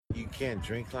You can't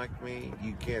drink like me.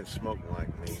 You can't smoke like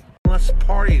me. Let's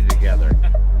party together.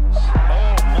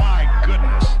 Oh, my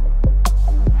goodness.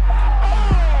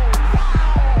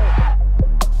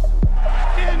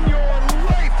 In your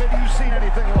life have you seen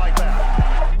anything like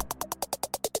that?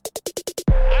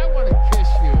 I want to kiss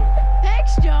you.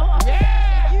 Thanks, Joe.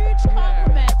 Yeah. Huge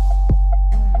compliment.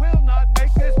 You will not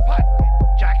make this putt,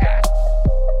 jackass.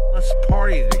 Let's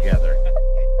party together.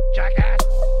 Jackass.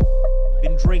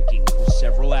 Been drinking for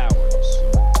several hours.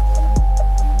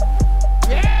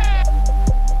 Yeah.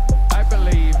 I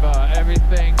believe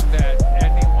everything that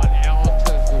anyone else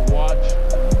has watched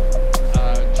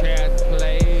Chad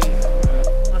play.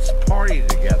 Let's party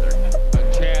together.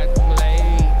 Chad play.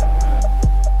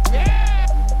 Yeah.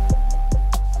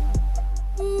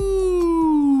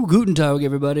 Ooh, guten Tag,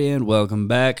 everybody, and welcome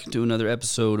back to another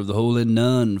episode of the Hole in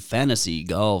None Fantasy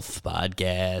Golf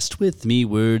Podcast with me,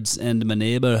 Words, and my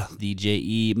neighbor, the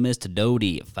JE, Mr.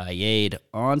 Doty Fayed.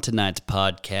 On tonight's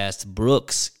podcast,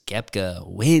 Brooks Koepka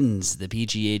wins the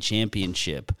PGA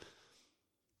Championship.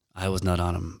 I was not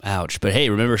on him. Ouch. But hey,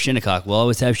 remember Shinnecock. We'll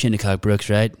always have Shinnecock, Brooks,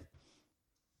 right?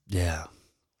 Yeah.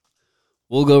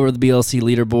 We'll go over the BLC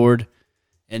leaderboard,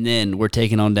 and then we're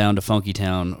taking on down to Funky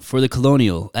Town for the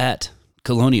Colonial at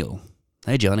Colonial.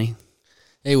 Hey, Johnny.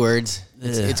 Hey, Words.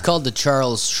 It's called the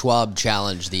Charles Schwab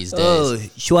Challenge these days. Oh,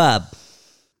 Schwab.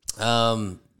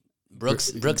 Brooks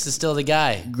is still the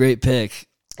guy. Great pick.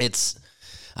 I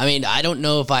don't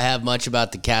know if I have much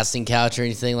about the casting couch or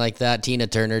anything like that. Tina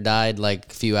Turner died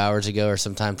like a few hours ago or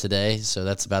sometime today, so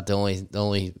that's about the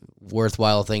only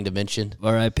worthwhile thing to mention.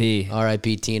 R.I.P.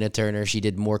 R.I.P. Tina Turner. She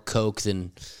did more coke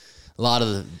than a lot of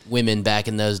the women back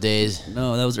in those days.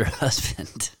 No, that was her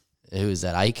husband. Who is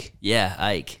that, Ike? Yeah,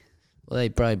 Ike. Well, they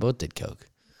probably both did coke.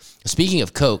 Speaking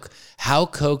of coke, how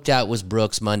coked out was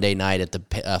Brooks Monday night at the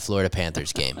Florida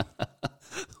Panthers game?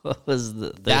 What was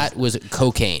That was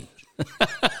cocaine.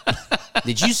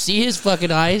 Did you see his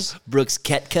fucking eyes? Brooks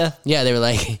Koepka? Yeah, they were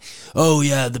like, oh,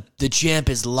 yeah, the champ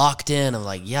is locked in. I'm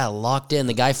like, yeah, locked in.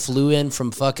 The guy flew in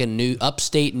from fucking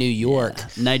upstate New York.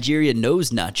 Yeah. Nigeria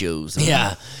knows nachos.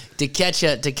 Yeah, to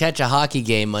catch a hockey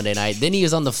game Monday night. Then he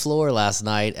was on the floor last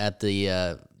night at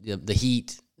the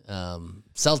Heat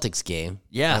Celtics game.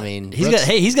 Yeah, I mean,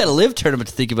 he's got a live tournament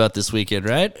to think about this weekend,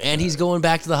 right? And he's going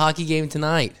back to the hockey game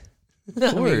tonight.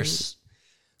 Of course.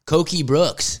 Cokey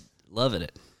Brooks. Loving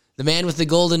it. The man with the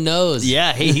golden nose.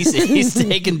 Yeah, he's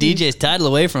taking DJ's title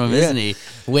away from him, isn't he?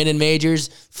 Winning majors,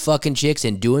 fucking chicks,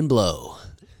 and doing blow.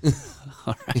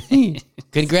 All right.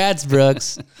 Congrats,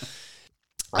 Brooks.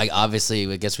 I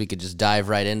guess we could just dive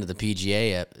right into the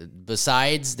PGA.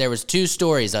 Besides, there was two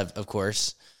stories, of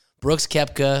course. Brooks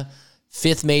Koepka,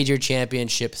 5th major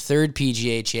championship, 3rd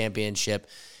PGA championship,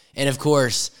 and of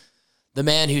course, the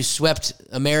man who swept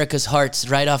America's hearts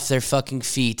right off their fucking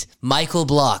feet, Michael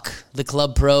Block, the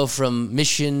club pro from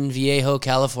Mission Viejo,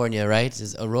 California, right?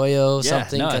 Is Arroyo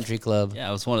country club. Yeah,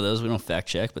 it was one of those. We don't fact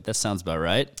check, but that sounds about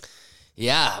right.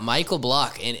 Yeah, Michael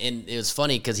Block, and it was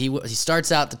funny because he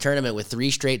starts out the tournament with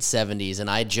 3 straight 70s, and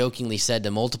I jokingly said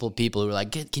to multiple people who were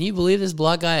like, can you believe this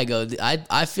Block guy? I go,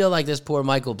 I feel like this poor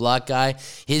Michael Block guy,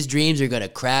 his dreams are going to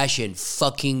crash and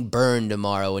fucking burn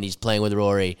tomorrow when he's playing with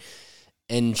Rory.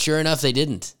 And sure enough, they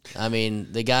didn't. I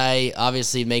mean, the guy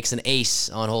obviously makes an ace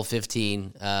on hole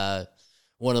 15, one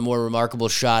of the more remarkable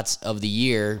shots of the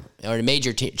year, or in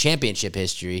major championship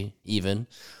history even.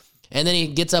 And then he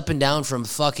gets up and down from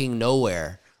fucking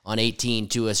nowhere on 18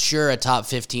 to assure a top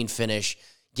 15 finish,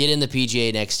 get in the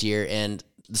PGA next year, and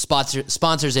the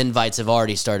sponsors' invites have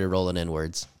already started rolling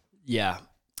inwards. Yeah.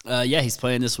 He's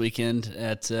playing this weekend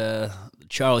at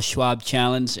Charles Schwab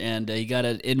Challenge, and he got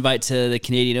an invite to the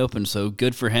Canadian Open, so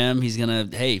good for him. He's going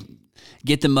to,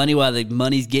 get the money while the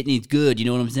money's getting good, you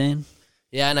know what I'm saying?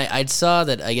 Yeah, and I saw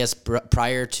that, I guess,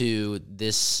 prior to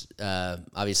this,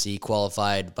 obviously he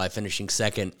qualified by finishing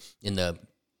 2nd in the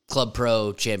Club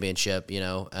Pro Championship,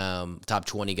 top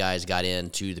 20 guys got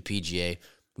into the PGA,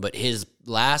 but his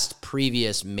last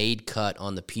previous made cut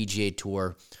on the PGA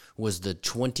Tour was the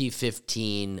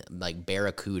 2015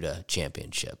 Barracuda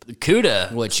Championship.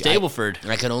 Cuda, which Stableford.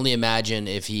 I can only imagine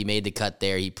if he made the cut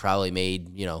there, he probably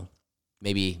made,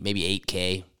 maybe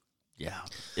 $8K. Yeah,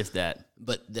 if that.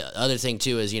 But the other thing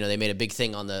too is, they made a big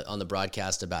thing on the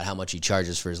broadcast about how much he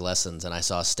charges for his lessons, and I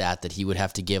saw a stat that he would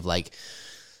have to give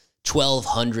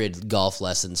 1,200 golf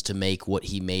lessons to make what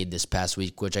he made this past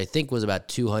week, which I think was about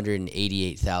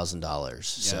 $288,000.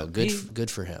 So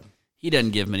good for him. He doesn't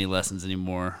give many lessons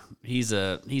anymore. He's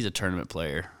a tournament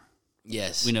player.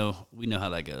 Yes, we know how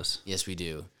that goes. Yes, we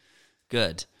do.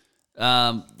 Good.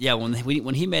 When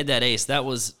he made that ace, that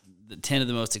was 10 of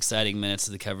the most exciting minutes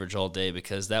of the coverage all day,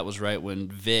 because that was right when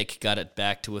Vic got it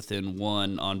back to within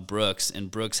 1 on Brooks,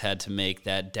 and Brooks had to make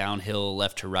that downhill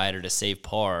left to righter to save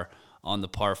par on the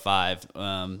par 5.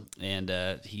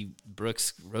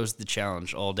 Brooks rose to the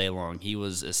challenge all day long. He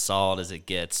was as solid as it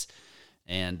gets.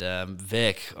 And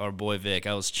Vic, our boy Vic,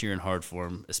 I was cheering hard for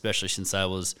him, especially since I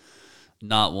was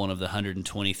not one of the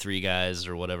 123 guys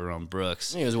or whatever on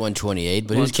Brooks. He was 128,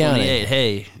 but who's counting? 128,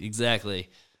 hey, exactly.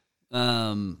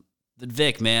 But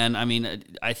Vic, man, I mean,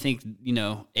 I think,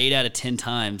 8 out of 10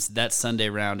 times that Sunday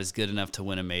round is good enough to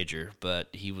win a major. But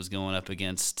he was going up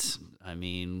against,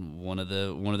 one of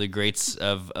the greats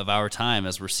of our time,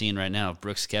 as we're seeing right now,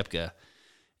 Brooks Koepka.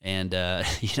 And,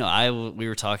 we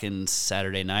were talking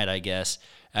Saturday night, I guess,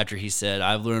 after he said,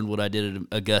 I've learned what I did at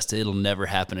Augusta. It'll never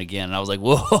happen again. And I was like,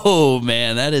 whoa,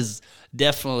 man, that is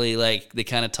definitely like the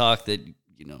kind of talk that,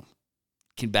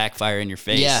 can backfire in your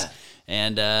face. Yeah.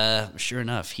 And sure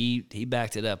enough, he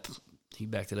backed it up. He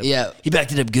backed it up. Yeah. He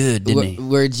backed it up good, didn't he?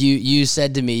 Words, you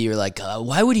said to me, you were like,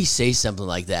 why would he say something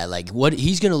like that? Like, what?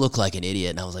 He's going to look like an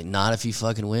idiot. And I was like, not if he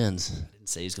fucking wins.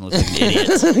 Say he's going to look like an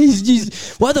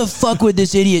idiot. Why the fuck would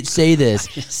this idiot say this?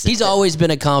 He's always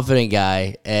been a confident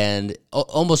guy, and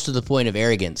almost to the point of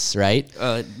arrogance, right?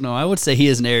 No, I would say he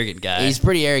is an arrogant guy. He's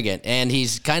pretty arrogant, and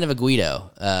he's kind of a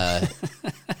Guido.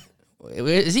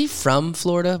 Is he from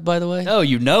Florida, by the way? Oh,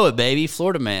 you know it, baby.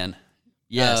 Florida man.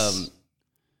 Yes.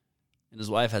 And his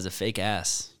wife has a fake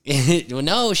ass. Well,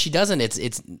 no, she doesn't.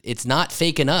 It's not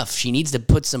fake enough. She needs to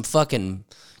put some fucking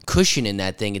cushion in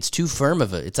that thing. It's too firm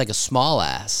of it's like a small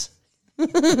ass.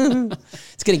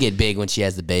 It's gonna get big when she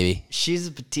has the baby. She's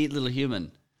a petite little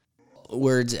human.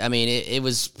 Words, it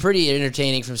was pretty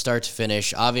entertaining from start to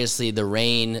finish. Obviously the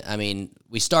rain,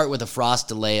 we start with a frost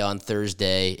delay on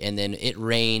Thursday, and then it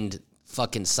rained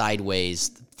fucking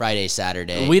sideways Friday,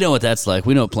 Saturday. We know what that's like.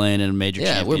 We know playing in a major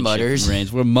championship. We're mutters.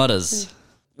 Rains. We're mutters.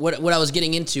 What I was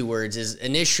getting into, Words, is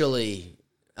initially,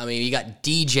 you got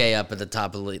DJ up at the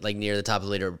top of near the top of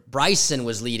the leader. Bryson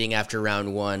was leading after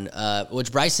round 1,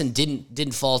 which Bryson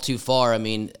didn't fall too far.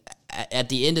 At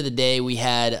the end of the day, we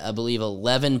had, I believe,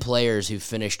 11 players who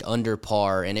finished under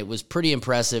par, and it was pretty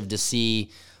impressive to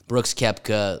see Brooks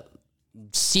Koepka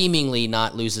seemingly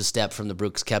not lose a step from the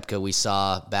Brooks Koepka we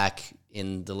saw back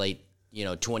in the late,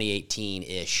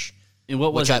 2018-ish. And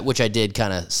what was which I did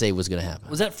kind of say was going to happen.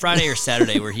 Was that Friday or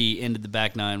Saturday where he ended the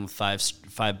back 9 with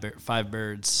five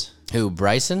birds? Who,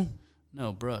 Bryson?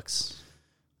 No, Brooks.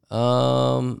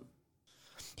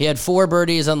 He had 4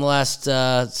 birdies on the last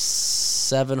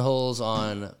 7 holes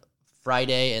on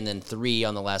Friday, and then 3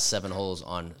 on the last 7 holes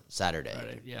on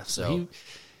Saturday. Yeah. So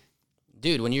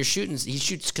dude, when you're shooting, he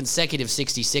shoots consecutive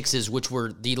 66s, which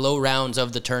were the low rounds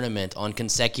of the tournament on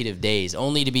consecutive days,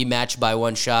 only to be matched by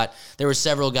 1 shot. There were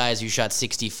several guys who shot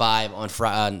 65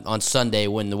 on Sunday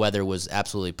when the weather was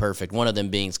absolutely perfect. One of them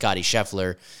being Scotty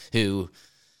Scheffler, who,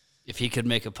 if he could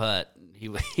make a putt,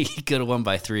 he could have won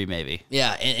by 3 maybe.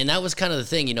 Yeah, and that was kind of the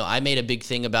thing. I made a big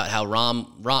thing about how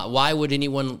why would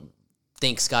anyone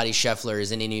think Scotty Scheffler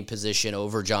is in any position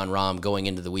over Jon Rahm going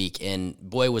into the week, and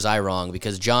boy was I wrong,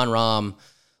 because Jon Rahm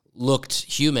looked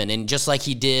human, and just like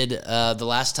he did the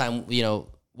last time,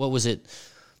 what was it,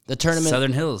 the tournament,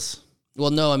 Southern Hills.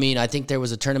 Well, no, I think there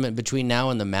was a tournament between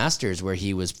now and the Masters where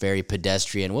he was very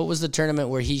pedestrian. What was the tournament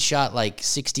where he shot like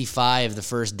 65 the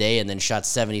first day and then shot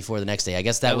 74 the next day? I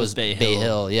guess that was Bay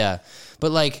Hill, yeah.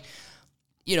 But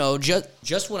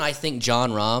just when I think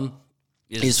Jon Rahm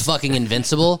is fucking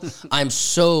invincible, I'm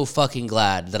so fucking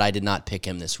glad that I did not pick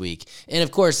him this week. And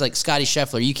of course, Scotty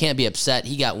Scheffler, you can't be upset.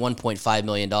 He got $1.5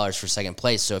 million for second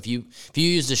place. So if you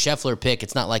use the Scheffler pick,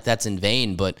 it's not like that's in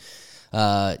vain, but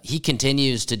he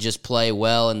continues to just play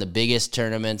well in the biggest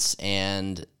tournaments,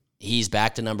 and he's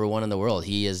back to number 1 in the world.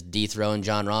 He has dethroned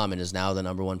Jon Rahm and is now the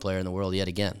number 1 player in the world yet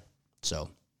again. So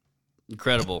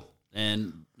incredible.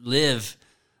 And Live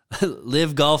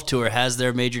Golf Tour has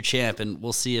their major champ, and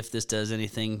we'll see if this does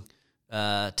anything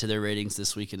to their ratings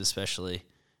this weekend, especially.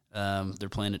 They're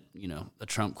playing a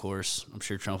Trump course. I'm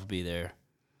sure Trump will be there,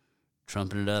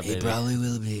 trumping it up. He probably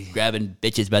will be grabbing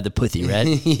bitches by the pussy,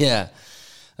 right? Yeah.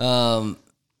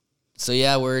 So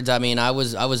yeah, Words. I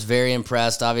was very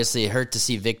impressed. Obviously, it hurt to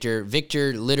see Victor.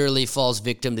 Victor literally falls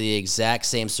victim to the exact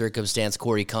same circumstance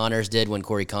Corey Connors did when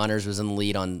Corey Connors was in the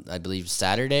lead on, I believe,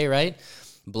 Saturday, right?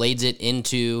 Blades it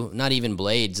into, not even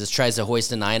blades, just tries to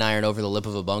hoist a 9-iron over the lip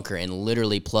of a bunker and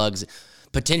literally plugs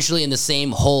potentially in the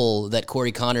same hole that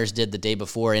Corey Connors did the day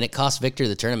before, and it cost Victor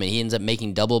the tournament. He ends up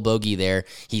making double bogey there.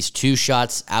 He's 2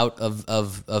 shots out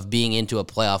of being into a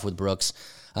playoff with Brooks.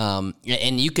 And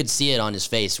you could see it on his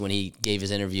face when he gave his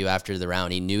interview after the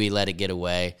round. He knew he let it get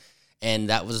away. And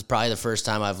that was probably the first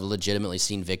time I've legitimately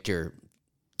seen Victor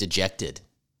dejected.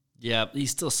 Yeah, he's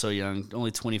still so young,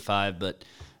 only 25, but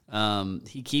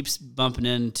he keeps bumping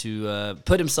in to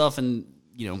put himself in,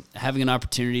 having an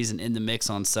opportunities and in the mix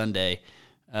on Sunday,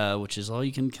 which is all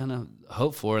you can kind of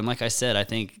hope for. And like I said, I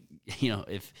think,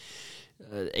 if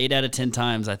 8 out of 10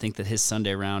 times, I think that his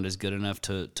Sunday round is good enough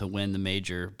to win the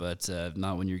major, but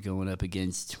not when you're going up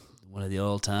against one of the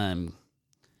all-time.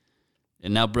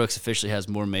 And now Brooks officially has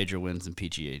more major wins than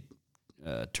PGA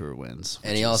Tour wins.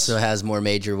 And he also has more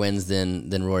major wins than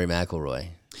Rory McIlroy.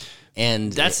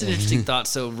 And that's an interesting thought.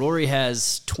 So Rory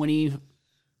has 20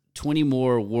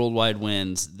 more worldwide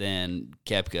wins than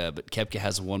Koepka, but Koepka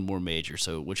has one more major.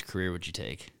 So which career would you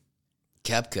take?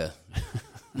 Koepka.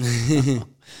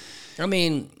 I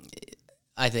mean,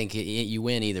 I think you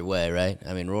win either way, right?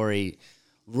 I mean, Rory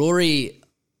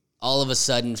all of a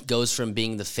sudden goes from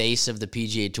being the face of the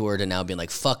PGA Tour to now being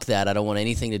like, fuck that, I don't want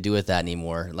anything to do with that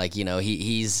anymore. Like,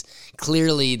 he's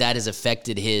clearly that has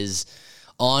affected his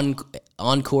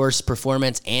on-course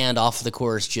performance and off the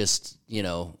course just,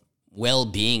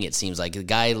 well-being, it seems like. The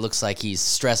guy looks like he's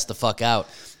stressed the fuck out.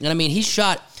 And, I mean, he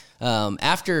shot,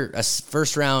 after a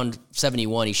first round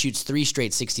 71, he shoots 3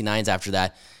 straight 69s after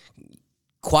that.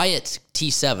 Quiet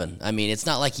T7. I mean, it's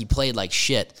not like he played like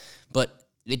shit, but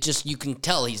it just, you can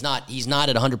tell he's not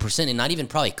at 100% and not even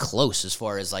probably close as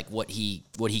far as like what he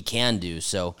can do.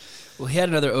 So, well, he had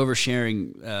another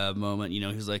oversharing moment. He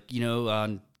was like,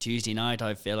 on Tuesday night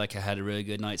I feel like I had a really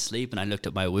good night's sleep, and I looked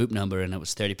at my Whoop number and it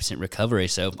was 30% recovery.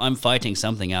 So I'm fighting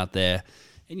something out there,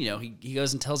 and he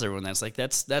goes and tells everyone that's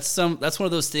one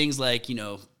of those things like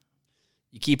you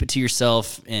keep it to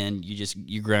yourself and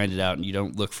you grind it out and you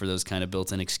don't look for those kind of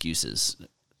built-in excuses.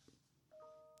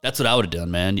 That's what I would have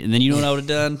done, man. And then you know what I would have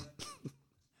done?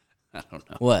 I don't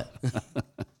know. What?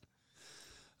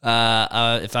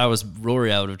 If I was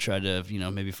Rory, I would have tried to,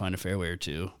 maybe find a fairway or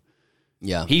two.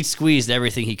 Yeah. He squeezed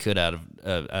everything he could out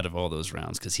of all those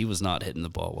rounds because he was not hitting the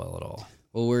ball well at all.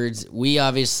 Well, Words, we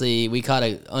caught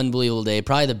an unbelievable day,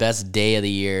 probably the best day of the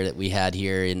year that we had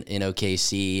here in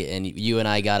OKC, and you and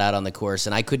I got out on the course,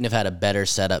 and I couldn't have had a better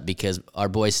setup because our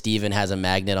boy Steven has a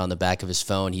magnet on the back of his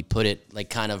phone. He put it like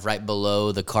kind of right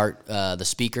below the cart, the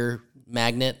speaker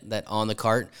magnet that on the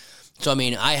cart. So, I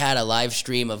mean, I had a live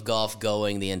stream of golf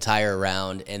going the entire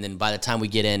round, and then by the time we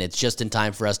get in, it's just in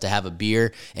time for us to have a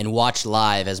beer and watch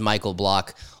live as Michael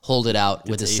Block hold it out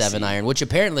with a 7-iron, which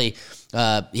apparently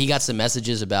he got some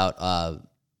messages about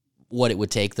what it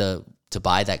would take to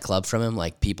buy that club from him,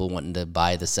 like people wanting to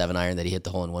buy the 7-iron that he hit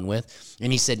the hole-in-one with.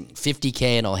 And he said,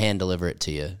 $50K and I'll hand deliver it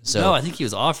to you. So no, I think he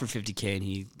was offered $50K and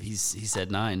he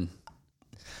said 9.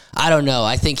 I don't know.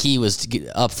 I think he was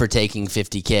up for taking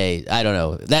 $50K. I don't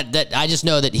know. That I just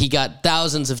know that he got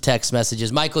thousands of text messages.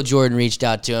 Michael Jordan reached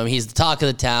out to him. He's the talk of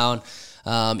the town.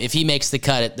 If he makes the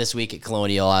cut this week at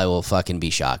Colonial, I will fucking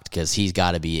be shocked because he's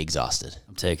got to be exhausted.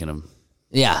 I'm taking him.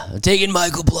 Yeah, I'm taking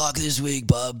Michael Block this week,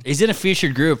 bub. He's in a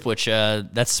featured group, which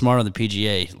that's smart on the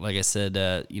PGA. Like I said,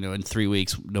 in 3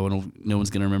 weeks, no one's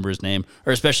gonna remember his name,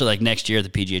 or especially like next year at the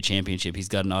PGA Championship, he's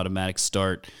got an automatic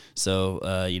start. So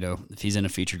if he's in a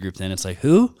featured group, then it's like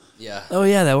who? Yeah. Oh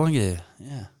yeah, that one guy.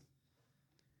 Yeah.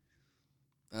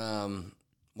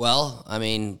 Well, I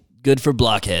mean, good for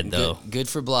Blockhead though. Good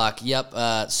for Block. Yep.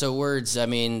 So Words. I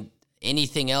mean.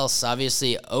 Anything else?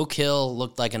 Obviously, Oak Hill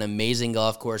looked like an amazing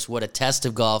golf course. What a test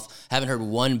of golf. Haven't heard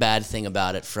one bad thing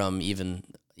about it from even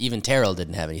Terrell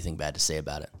didn't have anything bad to say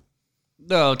about it.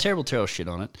 No, Terrell shit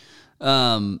on it.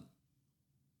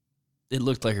 It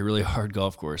looked like a really hard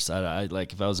golf course. I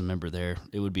like if I was a member there,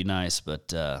 it would be nice,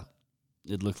 but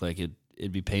it looked like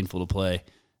it'd be painful to play.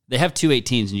 They have 2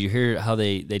 18s, and you hear how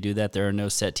they do that. There are no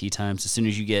set tee times. As soon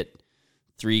as you get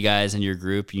 3 guys in your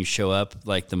group and you show up,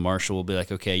 like the marshal will be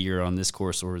like, okay, you're on this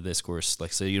course or this course,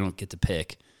 like, so you don't get to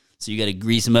pick. So you got to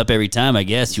grease them up every time, I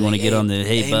guess. You want to get on the,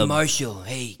 hey, bub. Marshall,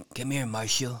 hey, come here,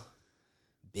 Marshall,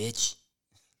 bitch.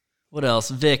 What else?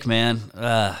 Vic, man.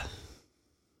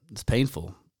 It's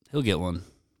painful. He'll get one.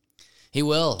 He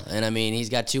will, and I mean, he's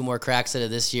got 2 more cracks at it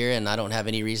this year, and I don't have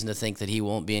any reason to think that he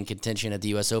won't be in contention at the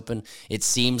U.S. Open. It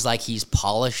seems like he's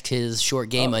polished his short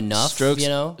game enough,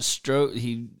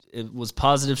 It was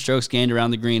positive strokes gained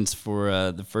around the greens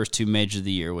for the first 2 majors of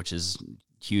the year, which is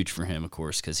huge for him, of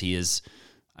course, because he is,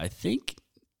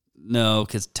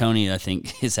 because Tony, I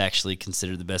think, is actually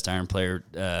considered the best iron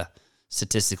player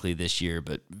statistically this year,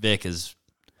 but Vic is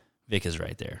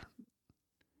right there.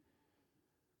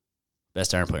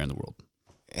 Best iron player in the world.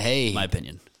 Hey. My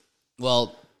opinion.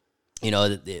 Well,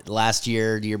 last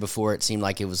year, the year before, it seemed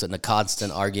like it was a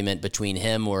constant argument between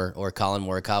him or Colin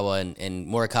Morikawa, and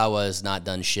Morikawa has not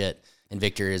done shit. and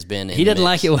Victor has been. He doesn't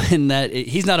like it when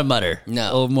he's not a mutter.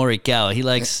 No. Old Morikawa. He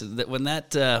likes that when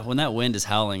that wind is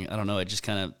howling. I don't know. It just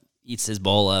kind of eats his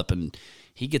ball up, and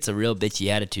he gets a real bitchy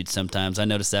attitude sometimes. I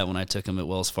noticed that when I took him at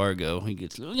Wells Fargo. He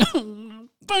gets. Did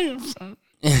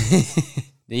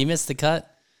he miss the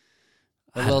cut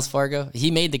at Wells Fargo?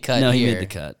 He made the cut. No, here. he made the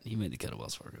cut. He made the cut at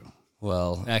Wells Fargo.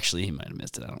 Well, actually, he might have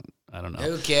missed it. I don't know.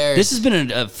 Who cares? This has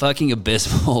been a fucking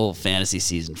abysmal fantasy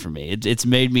season for me. It's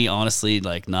made me honestly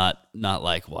like not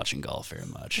like watching golf very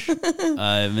much.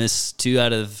 I missed 2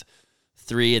 out of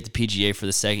 3 at the PGA for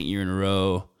the second year in a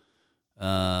row.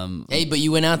 Hey, but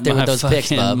you went out there with those picks,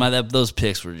 Bob. Those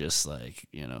picks were just like,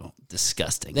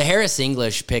 disgusting. The Harris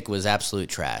English pick was absolute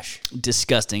trash.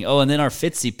 Disgusting. Oh, and then our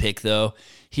Fitzy pick, though,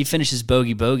 he finishes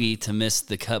bogey to miss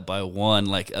the cut by 1,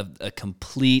 like a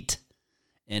complete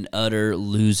and utter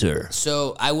loser.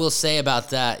 So I will say about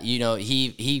that,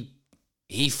 he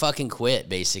fucking quit,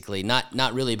 basically.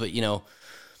 Not really, but, you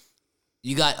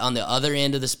got on the other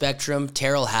end of the spectrum,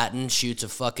 Terrell Hatton shoots a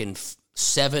fucking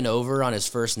 7 over on his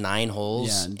first 9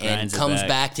 holes and comes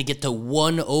back to get to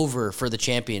 1 over for the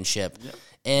championship. Yep.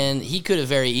 And he could have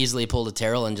very easily pulled a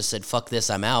Terrell and just said, fuck this,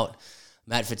 I'm out.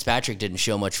 Matt Fitzpatrick didn't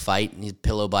show much fight. He's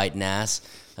pillow biting ass.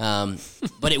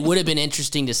 But it would have been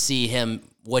interesting to see him,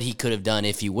 what he could have done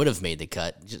if he would have made the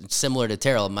cut. Similar to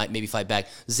Terrell, might maybe fight back.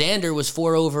 Xander was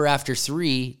 4 over after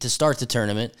 3 to start the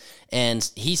tournament. And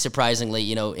he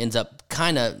surprisingly, ends up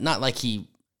kind of, not like he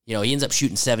ends up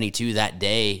shooting 72 that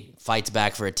day, fights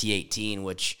back for a T18,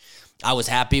 which I was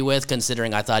happy with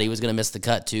considering I thought he was going to miss the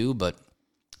cut too. But,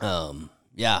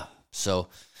 yeah. So,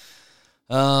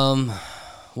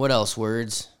 what else,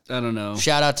 Words? I don't know.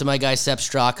 Shout out to my guy Sepp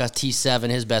Straka, T7,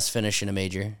 his best finish in a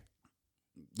major.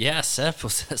 Yeah, Sepp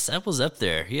was up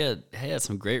there. He had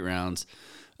some great rounds.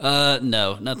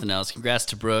 No, nothing else. Congrats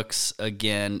to Brooks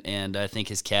again, and I think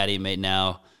his caddy mate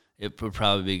now, it would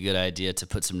probably be a good idea to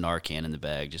put some Narcan in the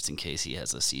bag just in case he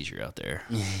has a seizure out there.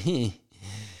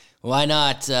 Why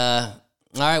not?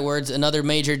 All right, Words, another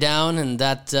major down, and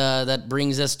that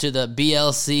brings us to the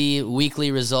BLC weekly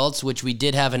results, which we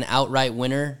did have an outright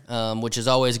winner, which is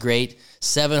always great.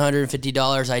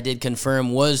 $750, I did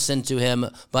confirm, was sent to him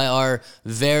by our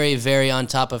very, very on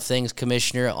top of things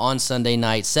commissioner on Sunday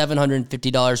night.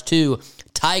 $750 to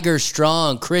Tiger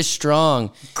Strong, Chris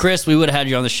Strong. Chris, we would have had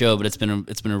you on the show, but it's been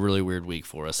a really weird week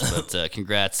for us. But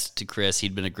congrats to Chris.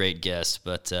 He'd been a great guest,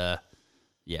 but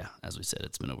yeah, as we said,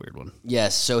 it's been a weird one.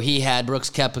 Yes, so he had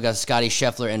Brooks Koepka, Scotty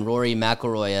Scheffler, and Rory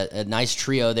McIlroy, a nice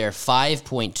trio there,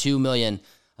 $5.2 million.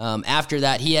 After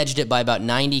that, he edged it by about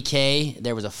 $90K.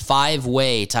 There was a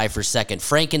 5-way tie for second.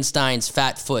 Frankenstein's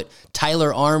Fat Foot,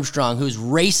 Tyler Armstrong, who's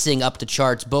racing up the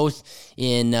charts, both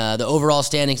in the overall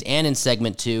standings and in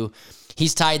segment 2.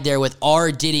 He's tied there with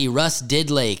R. Diddy, Russ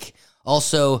Didlake,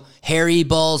 also Harry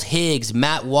Balls Higgs,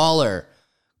 Matt Waller,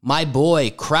 my boy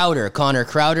Crowder, Connor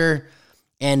Crowder,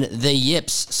 and the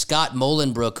Yips, Scott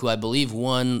Molenbrook, who I believe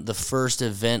won the first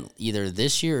event either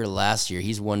this year or last year.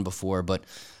 He's won before, but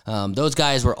those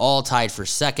guys were all tied for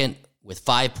second with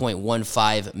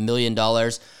 $5.15 million.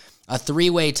 A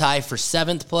 3-way tie for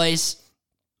 7th place.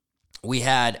 We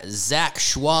had Zach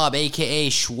Schwab,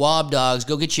 a.k.a. Schwab Dogs.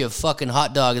 Go get you a fucking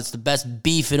hot dog. It's the best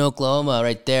beef in Oklahoma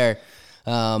right there.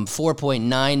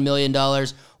 $4.9 million.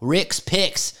 Rick's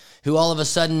Picks, who all of a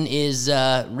sudden is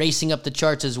racing up the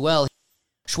charts as well.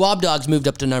 Schwab Dogs moved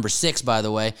up to number 6, by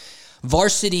the way.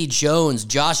 Varsity Jones,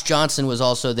 Josh Johnson was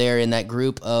also there in that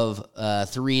group of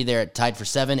 3 there, tied for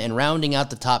 7. And rounding out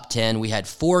the top 10, we had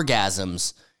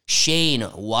Fourgasms, Shane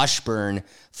Washburn,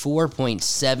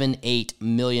 $4.78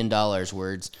 million,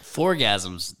 Words.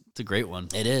 Fourgasms, it's a great one.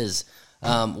 It is.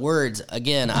 Words,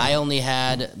 again, I only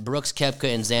had Brooks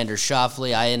Koepka and Xander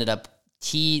Schauffele. I ended up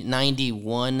T91,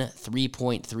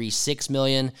 $3.36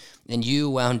 million, and you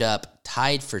wound up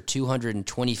tied for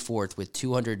 224th with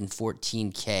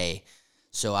 $214K.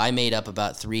 So I made up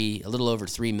about a little over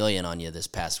 $3 million on you this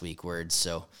past week, Words.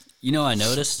 So I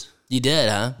noticed. You did,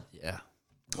 huh? Yeah.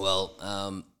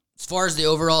 Well, as far as the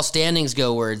overall standings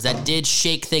go, Words, that did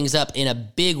shake things up in a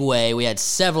big way. We had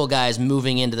several guys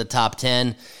moving into the top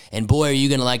 10, and boy, are you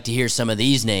going to like to hear some of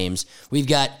these names. We've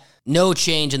got no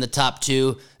change in the top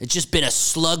 2. It's just been a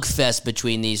slugfest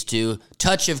between these two.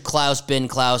 Touch of Klaus, Ben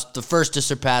Klaus, the first to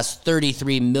surpass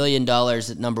 $33 million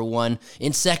at number 1.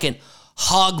 In second,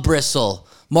 Hog Bristle,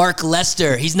 Mark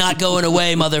Lester. He's not going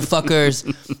away,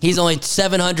 motherfuckers. He's only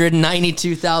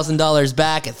 $792,000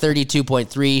 back at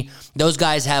 32.3. Those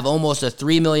guys have almost a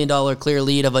 $3 million clear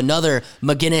lead of another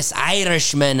McGinnis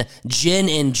Irishman, Gin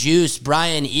and Juice,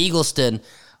 Brian Eagleston,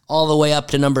 all the way up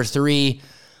to number 3.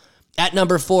 At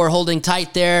number 4, holding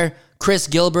tight there, Chris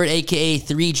Gilbert, a.k.a.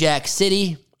 3 Jack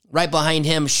City, Right behind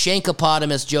him,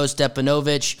 Shankopotamus Joe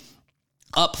Stepanovic.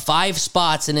 Up 5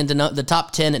 spots and into the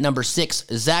top 10 at number 6.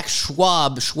 Zach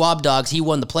Schwab Dogs, he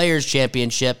won the Players'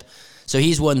 Championship, so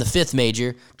he's won the 5th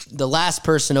major. The last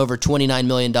person over $29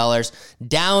 million.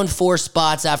 Down 4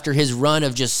 spots after his run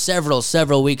of just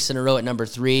several weeks in a row at number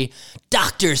 3.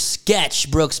 Dr. Sketch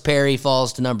Brooks Perry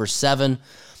falls to number 7.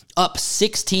 Up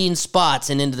 16 spots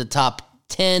and into the top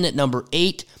 10 at number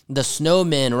 8. The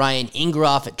Snowman, Ryan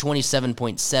Ingroff at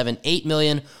 $27.78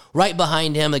 million. Right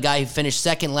behind him, the guy who finished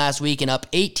second last week and up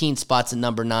 18 spots at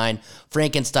number 9,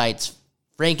 Frankenstein's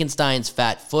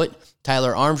Fat Foot,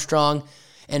 Tyler Armstrong.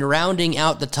 And rounding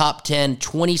out the top 10,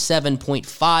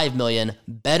 $27.5 million,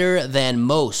 better than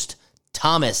most,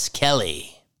 Thomas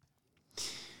Kelly.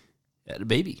 Had a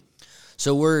baby.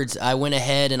 So Words, I went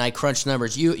ahead and I crunched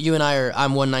numbers. You and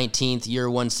I'm 119th, you're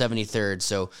 173rd.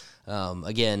 So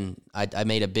again, I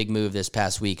made a big move this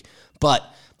past week. But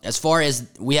as far as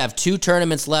we have 2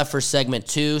 tournaments left for segment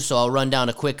 2, so I'll run down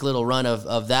a quick little run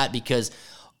of that because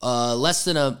less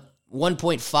than a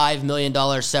 $1.5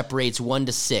 million separates 1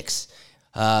 to 6.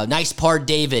 Nice par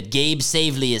David. Gabe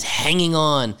Savely is hanging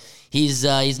on.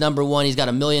 He's number 1. He's got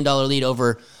 $1 million lead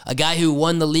over a guy who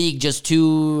won the league just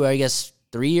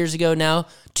 3 years ago now.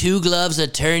 2 Gloves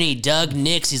attorney Doug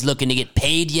Nix. He's looking to get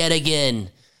paid yet again.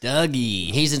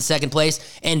 Dougie. He's in second place.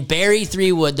 And Barry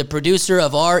Threewood, the producer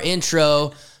of our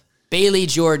intro, Bailey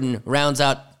Jordan, rounds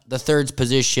out the 3rd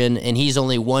position, and he's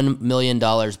only $1 million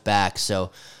back.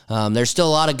 So there's still a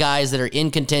lot of guys that are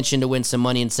in contention to win some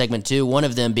money in segment 2, one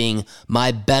of them being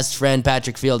my best friend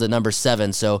Patrick Field at number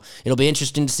 7. So it'll be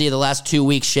interesting to see the last 2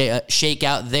 weeks shake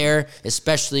out there,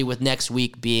 especially with next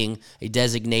week being a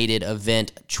designated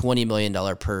event, $20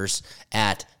 million purse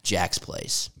at Jack's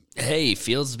Place. Hey,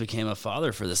 Fields became a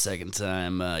father for the 2nd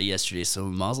time yesterday, so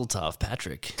mazel tov,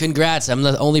 Patrick. Congrats. I'm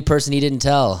the only person he didn't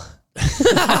tell.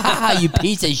 You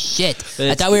piece of shit.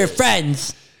 I thought we were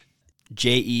friends.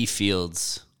 JE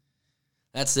Fields.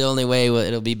 That's the only way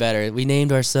it'll be better. We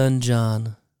named our son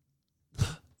John.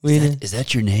 Is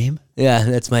that your name? Yeah,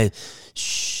 that's my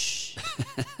shh.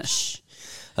 Shh.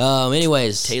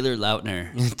 Anyways. Taylor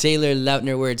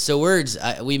Lautner Words. So Words,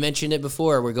 we mentioned it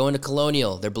before. We're going to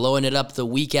Colonial. They're blowing it up the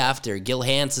week after. Gil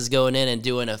Hans is going in and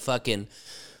doing a fucking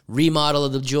remodel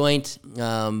of the joint.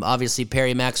 Obviously,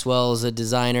 Perry Maxwell is a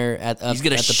designer He's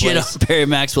going to shit on Perry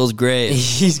Maxwell's grave.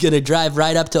 He's going to drive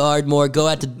right up to Ardmore, go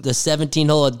out to the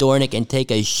 17-hole at Dornick, and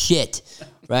take a shit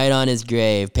right on his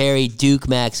grave. Perry Duke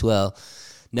Maxwell.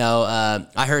 No,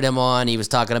 I heard him on. He was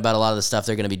talking about a lot of the stuff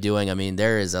they're going to be doing. I mean,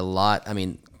 there is a lot. I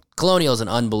mean, Colonial is an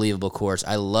unbelievable course.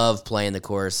 I love playing the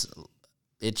course.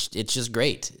 It's just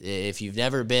great. If you've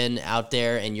never been out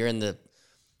there and you're in the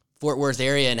Fort Worth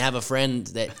area and have a friend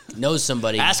that knows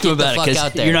somebody, ask him about it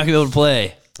because you're not going to be able to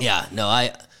play. Yeah, no,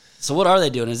 So what are they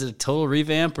doing? Is it a total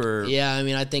revamp or? Yeah, I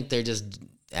mean, I think they're just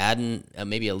adding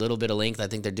maybe a little bit of length. I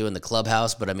think they're doing the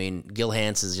clubhouse, but I mean, Gil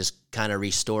Hans is just kind of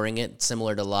restoring it,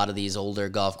 similar to a lot of these older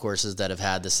golf courses that have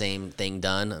had the same thing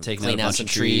done. Clean out some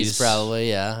trees, probably.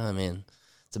 Yeah, I mean,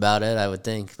 that's about it, I would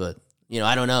think, but.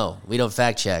 I don't know. We don't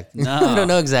fact check. No. We don't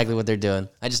know exactly what they're doing.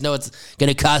 I just know it's going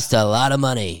to cost a lot of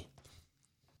money.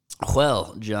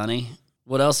 Well, Johnny,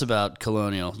 what else about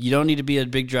Colonial? You don't need to be a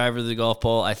big driver of the golf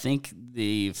ball. I think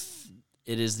it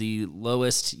is the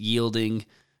lowest yielding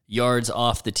yards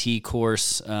off the tee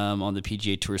course on the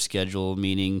PGA Tour schedule,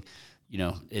 meaning,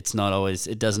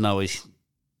 it doesn't always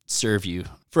serve you.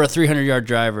 For a 300-yard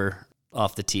driver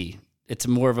off the tee, it's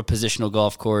more of a positional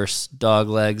golf course, dog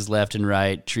legs left and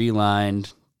right,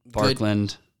 tree-lined,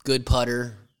 Parkland. Good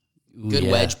putter. Good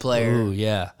wedge player. Ooh,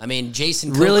 yeah. I mean,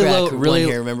 Jason really Kokrak low, won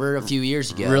here, remember, a few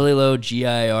years ago. Really low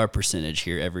GIR percentage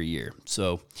here every year.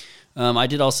 So I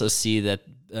did also see that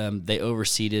they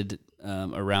overseeded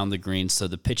around the greens, so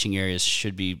the pitching areas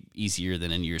should be easier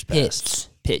than in years past.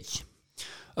 Pitch.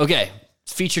 Okay,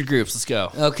 featured groups. Let's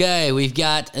go. Okay, we've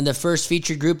got in the first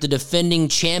featured group the defending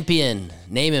champion.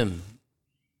 Name him.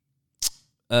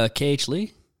 KH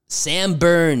Lee? Sam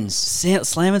Burns.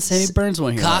 Slamming Sammy Burns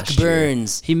one here Cock last year.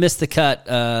 Burns. He missed the cut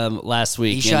last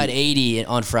week. He shot 80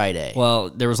 on Friday. Well,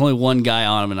 there was only one guy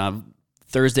on him, and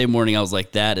Thursday morning I was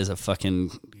like, that is a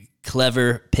fucking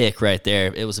clever pick right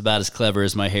there. It was about as clever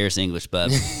as my Harris English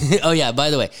bud. Oh, yeah, by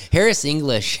the way, Harris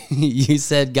English, you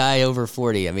said guy over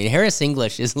 40. I mean, Harris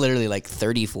English is literally like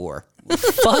 34.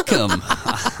 Fuck him.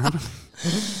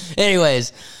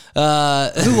 Anyways.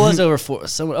 Who was over 40?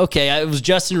 It was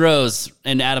Justin Rose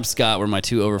and Adam Scott were my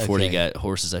 2 over 40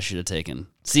 horses I should have taken.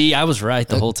 See, I was right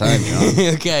the whole time,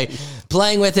 John. Okay.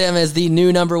 Playing with him is the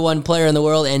new number 1 player in the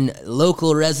world and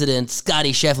local resident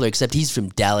Scotty Scheffler, except he's from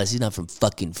Dallas. He's not from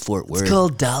fucking Fort Worth. It's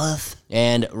called Dallas.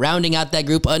 And rounding out that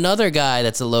group, another guy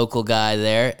that's a local guy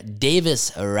there,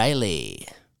 Davis Riley.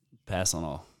 Pass on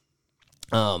all.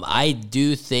 I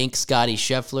do think Scotty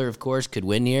Scheffler, of course, could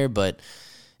win here, but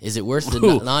is it worth the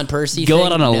non-Percy Go thing?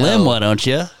 out on a No. limb, why don't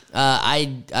you?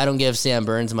 I don't give Sam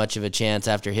Burns much of a chance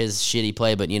after his shitty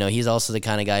play, but, he's also the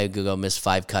kind of guy who could go miss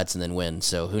 5 cuts and then win,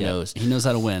 so who knows? He knows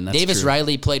how to win. That's Davis true.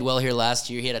 Riley played well here last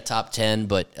year. He had a top 10,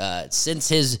 but since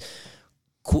his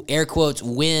air quotes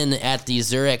win at the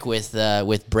Zurich with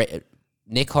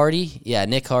Nick Hardy,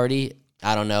 Nick Hardy,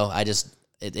 I don't know.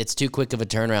 It's too quick of a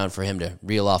turnaround for him to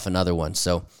reel off another one.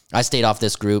 So I stayed off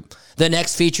this group. The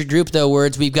next featured group, though,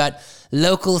 Words, we've got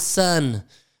local son,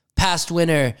 past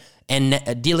winner,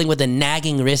 and dealing with a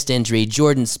nagging wrist injury,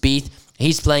 Jordan Spieth.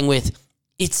 He's playing with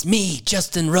It's Me,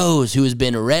 Justin Rose, who has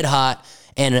been red hot,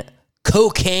 and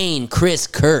Cocaine Chris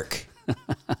Kirk.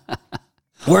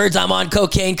 Words, I'm on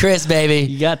Cocaine Chris, baby.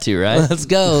 You got to, right? Let's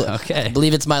go. Okay. I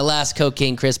believe it's my last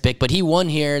Cocaine Chris pick, but he won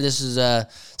here. This is a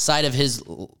side of his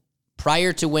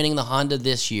prior to winning the Honda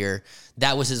this year.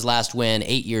 That was his last win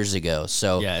 8 years ago.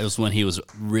 So Yeah, it was when he was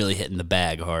really hitting the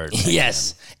bag hard.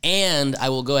 yes. And I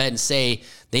will go ahead and say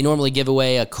they normally give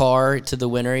away a car to the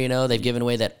winner. They've given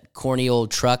away that corny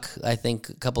old truck, I think,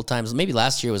 a couple times. Maybe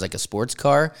last year was like a sports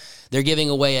car. They're giving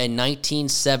away a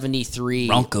 1973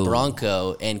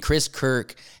 Bronco, and Chris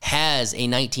Kirk has a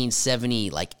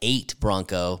 1978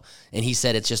 Bronco, and he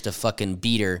said it's just a fucking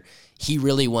beater. He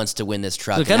really wants to win this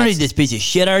truck. Look, I don't need this piece of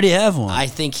shit. I already have one. I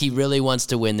think he really wants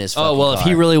to win this fucking Oh, well, car. if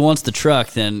he really wants the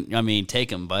truck, then,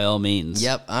 take him by all means.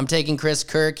 Yep, I'm taking Chris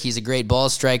Kirk. He's a great ball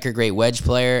striker, great wedge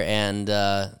player, and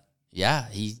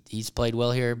he's played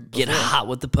well here before. Get hot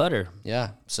with the putter.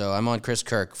 Yeah, so I'm on Chris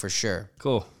Kirk for sure.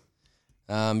 Cool.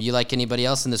 You like anybody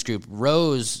else in this group?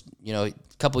 Rose, a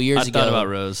couple years ago. I thought about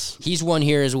Rose. He's won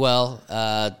here as well.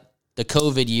 The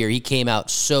COVID year, he came out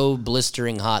so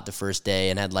blistering hot the first day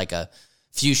and had like a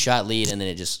few shot lead, and then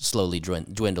it just slowly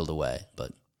dwindled away.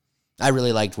 But I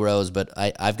really liked Rose, but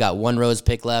I've got one Rose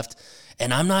pick left,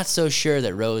 and I'm not so sure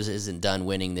that Rose isn't done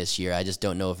winning this year. I just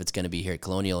don't know if it's going to be here at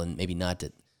Colonial and maybe not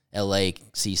at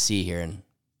LACC here in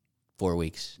 4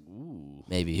 weeks. Ooh.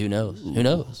 Maybe. Who knows? Ooh. Who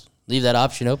knows? Leave that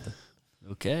option open.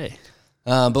 Okay.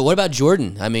 But what about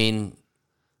Jordan? I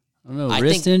don't know.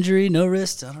 Wrist injury? No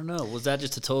wrist? I don't know. Was that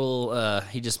just a total,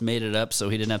 he just made it up so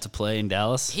he didn't have to play in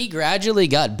Dallas? He gradually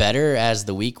got better as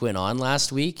the week went on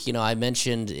last week. I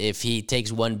mentioned if he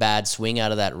takes one bad swing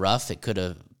out of that rough, it could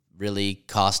have really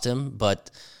cost him. But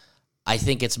I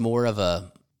think it's more of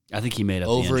a I think he made up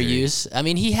overuse. The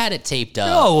injury. He had it taped up.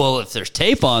 Oh, well, if there's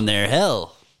tape on there,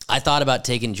 hell. I thought about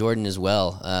taking Jordan as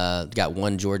well. Got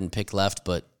one Jordan pick left,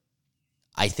 but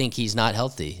I think he's not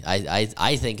healthy.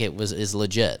 I think it is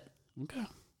legit. Okay.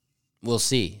 We'll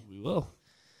see. We will.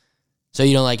 So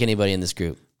you don't like anybody in this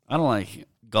group? I don't like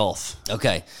golf.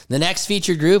 Okay. The next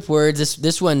featured group, Words,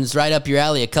 this one's right up your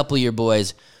alley. A couple of your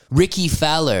boys. Ricky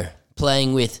Fowler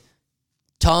playing with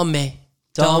Tommy.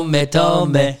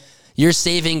 Your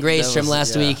saving grace from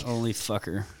last week. Only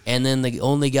fucker. And then the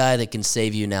only guy that can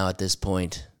save you now at this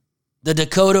point. The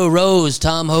Dakota Rose,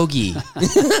 Tom Hoagie.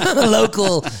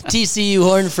 Local TCU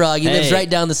Horn Frog. He lives right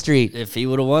down the street. If he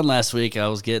would have won last week, I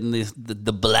was getting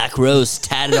the black rose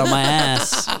tatted on my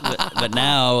ass. But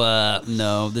now,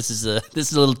 no, this is a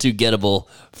little too gettable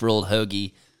for old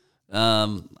Hoagie.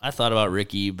 I thought about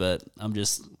Ricky, but I'm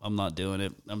not doing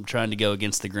it. I'm trying to go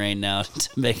against the grain now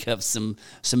to make up some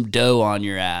dough on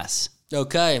your ass.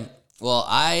 Okay. Well,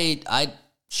 Tom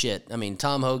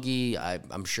Hoagie,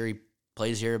 I'm sure he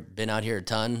plays here, been out here a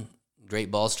ton. Great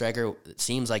ball striker. It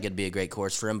seems like it'd be a great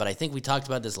course for him, but I think we talked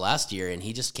about this last year, and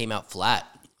he just came out flat.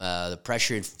 The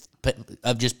pressure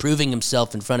of just proving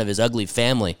himself in front of his ugly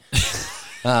family.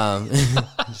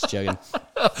 Just joking.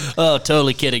 Oh,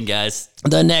 totally kidding, guys.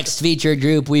 The next featured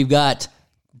group, we've got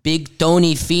Big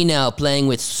Tony Finau playing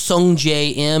with Sung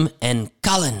J M and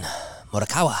Colin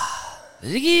Morikawa.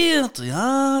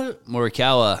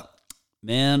 Morikawa.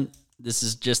 Man, this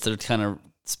is just the kind of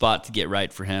spot to get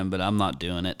right for him, but I'm not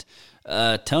doing it.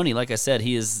 Tony, like I said,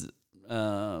 he is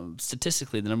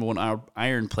statistically the number one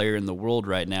iron player in the world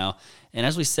right now. And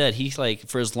as we said, he's like,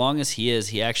 for as long as he is,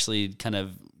 he actually kind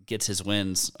of gets his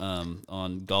wins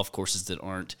on golf courses that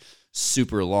aren't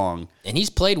super long. And he's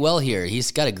played well here.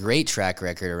 He's got a great track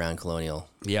record around Colonial.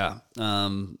 Yeah.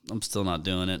 I'm still not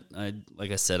doing it.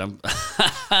 Like I said,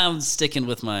 I'm sticking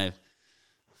with my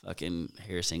fucking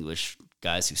Harris English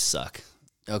guys who suck.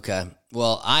 Okay.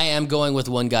 Well, I am going with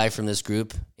one guy from this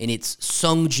group, and it's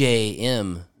Sung J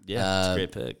M. Yeah, that's a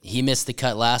great pick. He missed the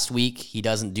cut last week. He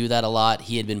doesn't do that a lot.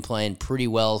 He had been playing pretty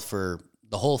well for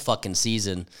the whole fucking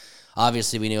season.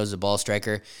 Obviously, we knew he was a ball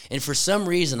striker. And for some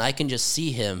reason, I can just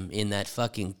see him in that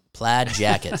fucking plaid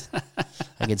jacket.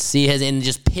 I can see his and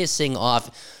just pissing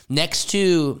off next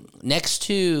to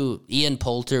Ian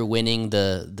Poulter winning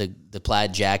the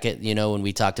plaid jacket. You know, when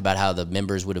we talked about how the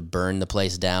members would have burned the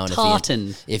place down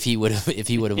if he would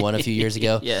have won a few years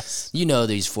ago. Yes, you know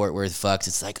these Fort Worth fucks.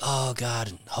 It's like, oh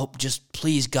God, hope just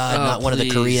please God, not one of the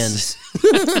Koreans.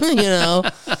 You know,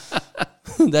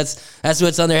 that's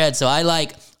what's on their head. So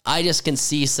I just can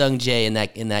see Sung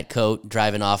Jae in that coat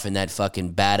driving off in that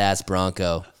fucking badass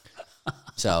Bronco.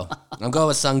 So I'm going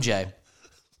with Sung Jae.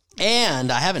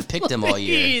 And I haven't picked him all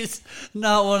year. Please,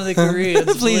 not one of the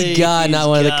Koreans. Please God, not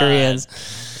one of the Koreans.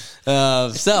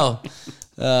 I'm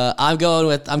going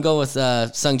with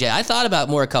Sung Jae. I thought about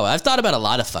Morikawa. I've thought about a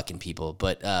lot of fucking people,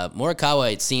 but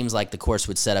Morikawa, it seems like the course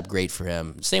would set up great for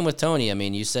him. Same with Tony. I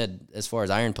mean, you said as far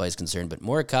as iron play is concerned, but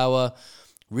Morikawa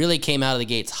really came out of the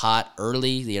gates hot early,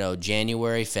 you know,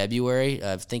 January, February.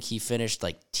 I think he finished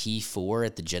like T4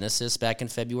 at the Genesis back in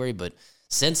February, but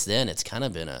since then it's kind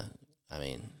of been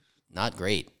not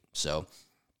great. So,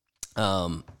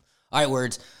 all right,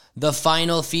 Words. The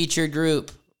final featured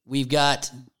group, we've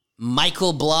got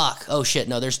Michael Block. Oh shit,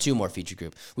 no, there's two more featured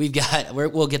group. We'll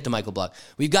get to Michael Block.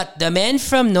 We've got the man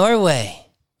from Norway,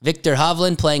 Victor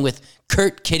Hovland, playing with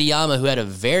Kurt Kitayama, who had a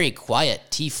very quiet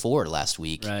T4 last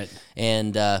week. Right.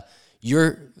 And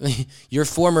your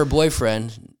former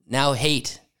boyfriend, now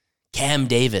hate, Cam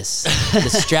Davis, the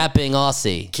strapping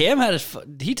Aussie. Cam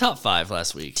he top 5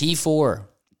 last week. T4.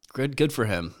 Good for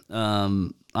him.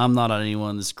 I'm not on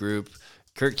anyone in this group.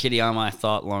 Kurt Kitayama, I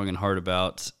thought long and hard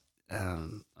about.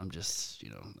 I'm just,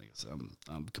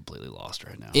 I'm completely lost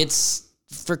right now. It's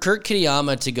for Kurt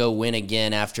Kitayama to go win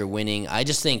again after winning. I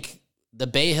just think the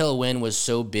Bay Hill win was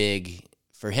so big.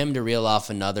 For him to reel off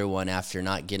another one after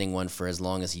not getting one for as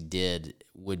long as he did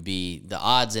would be, the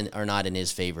odds are not in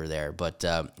his favor there. But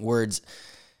Words,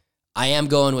 I am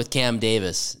going with Cam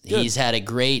Davis. Good. He's had a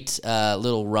great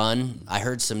little run. I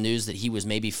heard some news that he was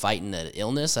maybe fighting an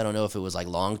illness. I don't know if it was like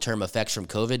long-term effects from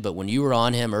COVID, but when you were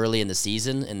on him early in the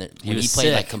season and when he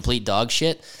played like complete dog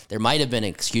shit, there might have been an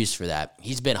excuse for that.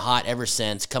 He's been hot ever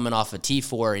since, coming off a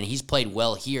T4, and he's played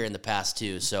well here in the past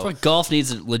too. So golf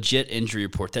needs a legit injury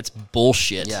report. That's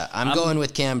bullshit. Yeah, I'm going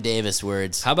with Cam Davis.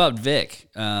 Words. How about Vic?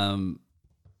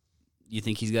 You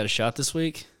think he's got a shot this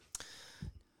week?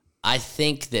 I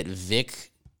think that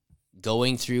Vic,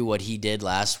 going through what he did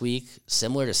last week,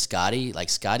 similar to Scotty, like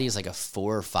Scotty is like a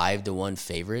 4 or 5 to 1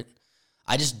 favorite.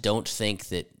 I just don't think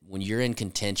that when you're in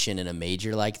contention in a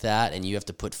major like that and you have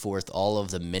to put forth all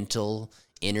of the mental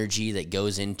energy that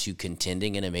goes into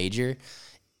contending in a major,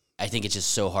 I think it's just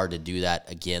so hard to do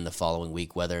that again the following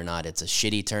week, whether or not it's a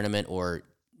shitty tournament or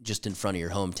just in front of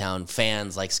your hometown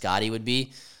fans like Scotty would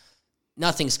be.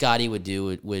 Nothing Scotty would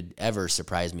do would ever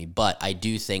surprise me, but I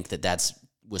do think that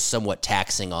was somewhat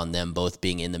taxing on them both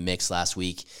being in the mix last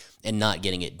week and not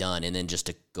getting it done. And then just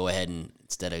to go ahead and,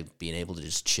 instead of being able to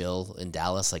just chill in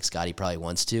Dallas like Scotty probably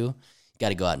wants to, you got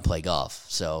to go out and play golf.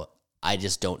 So I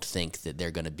just don't think that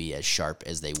they're going to be as sharp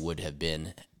as they would have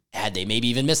been had they maybe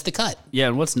even missed the cut. Yeah,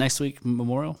 and what's next week,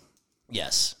 Memorial?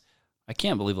 Yes. I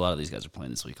can't believe a lot of these guys are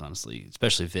playing this week, honestly,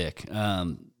 especially Vic.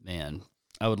 Man,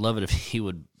 I would love it if he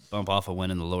would bump off a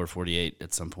win in the lower 48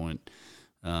 at some point.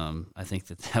 I think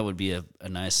that would be a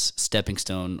nice stepping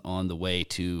stone on the way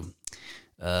to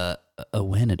a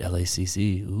win at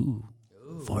LACC. Ooh.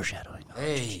 Foreshadowing.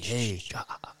 Hey.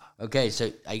 Okay,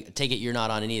 so I take it you're not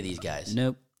on any of these guys?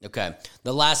 Nope. Okay.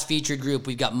 The last featured group,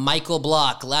 we've got Michael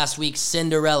Block, last week's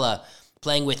Cinderella,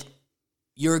 playing with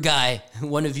your guy,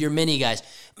 one of your many guys,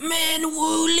 Man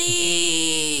Woo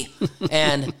Lee,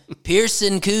 and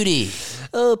Pearson Cootie.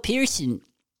 Oh, Pearson.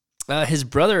 His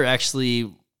brother actually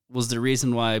was the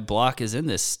reason why Block is in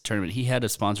this tournament. He had a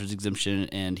sponsor's exemption,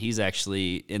 and he's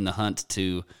actually in the hunt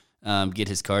to get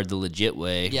his card the legit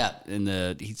way. Yeah.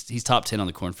 He's top 10 on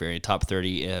the Korn Ferry. Top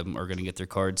 30 are going to get their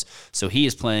cards. So he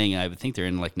is playing, I think they're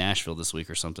in like Nashville this week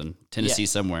or something. Tennessee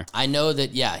somewhere. I know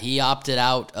that, he opted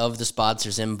out of the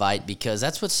sponsor's invite because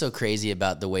that's what's so crazy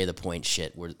about the way the point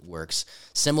shit works.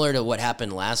 Similar to what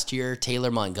happened last year,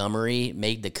 Taylor Montgomery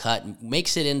made the cut,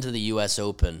 makes it into the U.S.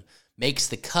 Open, makes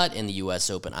the cut in the U.S.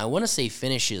 Open. I want to say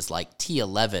finishes like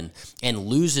T11 and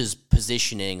loses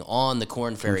positioning on the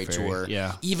Korn Ferry Tour.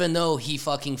 Yeah. Even though he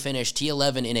fucking finished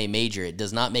T11 in a major, it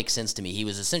does not make sense to me. He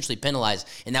was essentially penalized,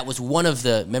 and that was one of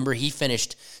remember he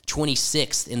finished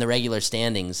 26th in the regular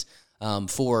standings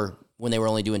for when they were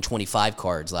only doing 25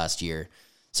 cards last year.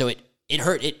 So it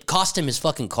hurt. It cost him his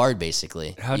fucking card,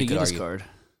 basically. How did he get his card?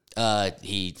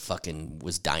 He fucking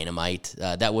was dynamite.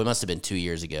 That must have been 2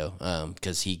 years ago,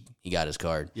 because he got his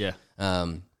card. Yeah.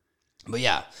 But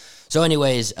yeah. So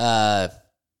anyways,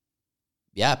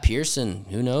 Pearson,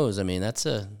 who knows? I mean, that's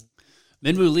a...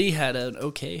 Minwoo Lee had an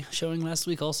okay showing last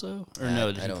week also? Or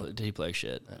no, did he play like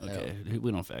shit? I Okay,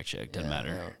 we don't fact check. Doesn't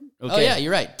matter. Okay. Oh, yeah,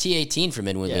 you're right. T18 for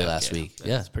Minwoo Lee last week.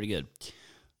 That's pretty good.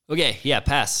 Okay, yeah,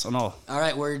 pass on all. All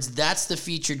right, Words, that's the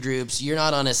featured groups. You're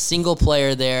not on a single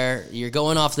player there. You're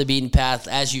going off the beaten path,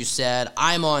 as you said.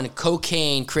 I'm on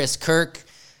Cocaine Chris Kirk,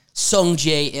 Sung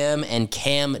J M, and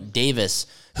Cam Davis.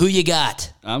 Who you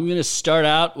got? I'm going to start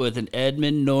out with an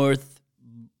Edmond North,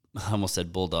 I almost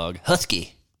said Bulldog,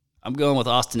 Husky. I'm going with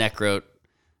Austin Eckroat.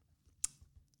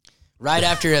 Right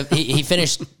after he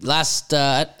finished last,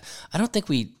 I don't think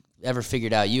we ever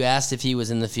figured out. You asked if he was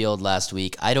in the field last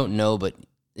week. I don't know, but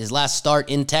his last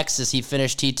start in Texas, he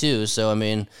finished T2. So, I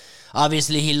mean,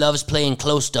 obviously he loves playing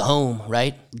close to home,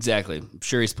 right? Exactly. I'm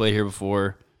sure he's played here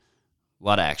before. A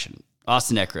lot of action.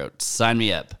 Austin Eckroat, sign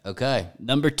me up. Okay.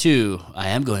 Number 2, I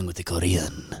am going with the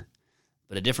Korean,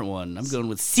 but a different one. I'm going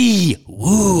with Si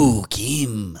Woo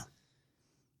Kim.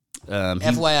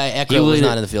 FYI, Eckroat was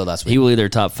not in the field last week. He will either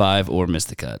top 5 or miss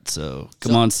the cut. So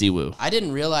come on, Siwoo. I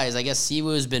didn't realize. I guess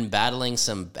Siwoo's been battling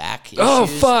some back issues. Oh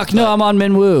fuck! No, I'm on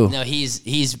Minwoo. No, he's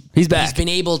back. He's been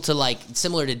able to, like,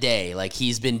 similar to Day. Like,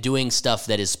 he's been doing stuff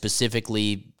that is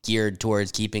specifically geared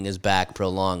towards keeping his back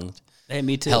prolonged. Hey,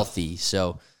 me too. Healthy.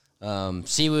 So,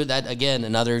 Siwoo, that again,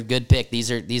 another good pick. These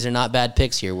are not bad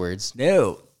picks here. Words.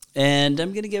 No, and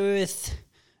I'm gonna go with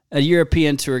a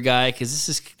European tour guy, because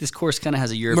this course kind of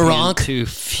has a European to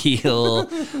feel.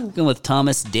 I'm going with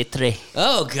Thomas Detre.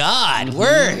 Oh God,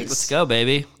 Words. Let's go,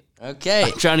 baby. Okay,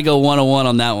 I'm trying to go 101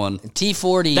 on that one.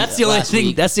 T40. That's the only thing.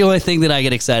 Week. That's the only thing that I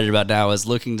get excited about now, is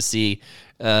looking to see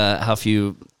how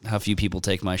few people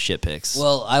take my shit picks.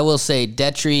 Well, I will say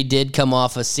Detre did come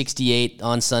off a 68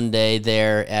 on Sunday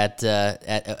there at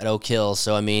Oak Hill.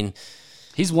 So I mean,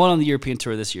 he's won on the European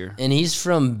tour this year, and he's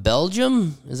from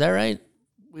Belgium. Is that right?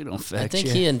 We don't fact I think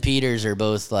check. he and Peters are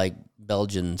both like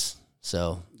Belgians.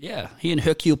 So yeah, he and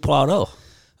Hercule Poirot.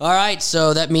 All right,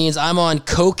 so that means I'm on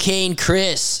Cocaine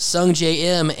Chris, Sung J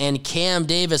M, and Cam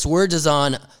Davis. Words is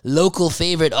on local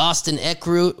favorite Austin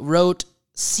Eckroat,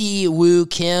 Si Woo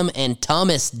Kim, and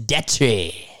Thomas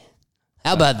Detre.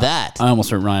 How about that? I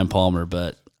almost went Ryan Palmer,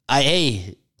 but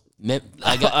as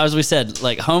we said,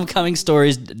 like, homecoming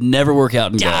stories never work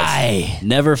out in golf.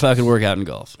 Never fucking work out in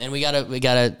golf. And we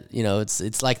gotta, you know,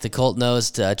 it's like the Colt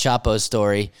nosed Chapo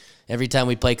story. Every time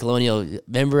we play Colonial,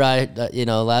 remember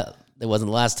it wasn't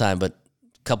the last time, but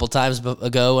a couple times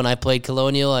ago when I played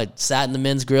Colonial, I sat in the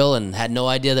men's grill and had no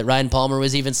idea that Ryan Palmer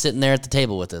was even sitting there at the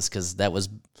table with us, because that was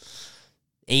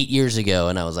 8 years ago,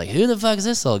 and I was like, who the fuck is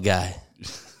this old guy?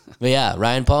 But yeah,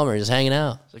 Ryan Palmer just hanging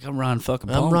out. It's like, I'm Ryan fucking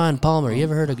Palmer. I'm Ryan Palmer. You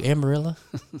ever heard of Amarillo?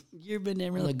 You ever been to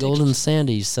Amarillo? Golden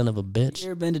Sandy, you son of a bitch.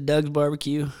 You ever been to Doug's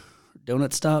Barbecue?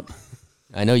 Donut Stop?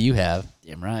 I know you have.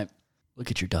 Damn right. Look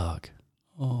at your dog.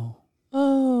 Oh.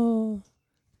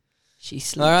 She's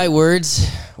sleeping. All right, Words.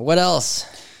 What else?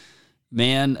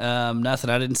 Man, nothing.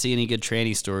 I didn't see any good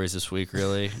tranny stories this week,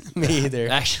 really. Me either.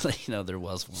 Actually, there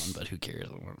was one, but who cares?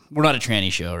 We're not a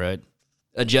tranny show, right?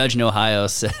 A judge in Ohio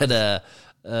said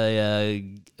a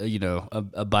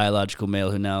biological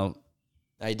male who now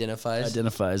identifies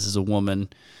as a woman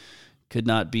could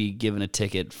not be given a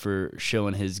ticket for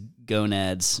showing his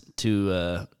gonads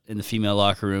to in the female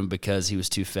locker room because he was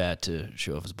too fat to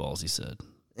show off his balls, he said.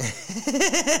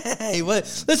 He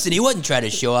wasn't trying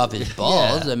to show off his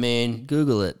balls. Yeah. I mean,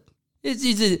 Google it.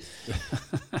 He's a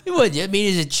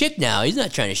chick now. He's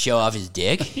not trying to show off his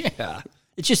dick. Yeah.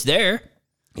 It's just there.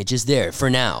 It's just there for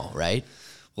now, right?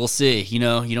 We'll see. You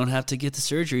don't have to get the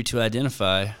surgery to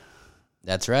identify.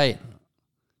 That's right.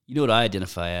 You know what I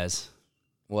identify as?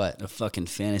 What? A fucking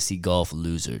fantasy golf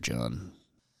loser, John.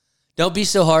 Don't be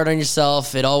so hard on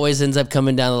yourself. It always ends up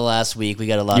coming down to the last week. We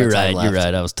got a lot of time left. You're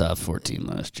right. I was top 14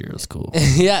 last year. It was cool.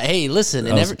 Yeah. Hey, listen.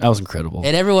 I was incredible.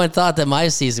 And everyone thought that my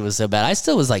season was so bad. I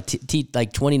still was like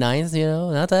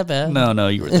 29th, not that bad. No,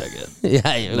 you were that good.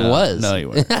 Yeah, it was. No, you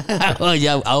weren't. Oh,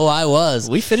 yeah. Oh, I was.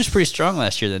 We finished pretty strong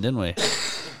last year then, didn't we?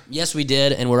 Yes, we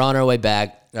did, and we're on our way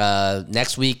back.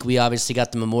 Next week, we obviously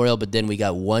got the Memorial, but then we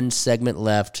got one segment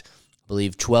left. I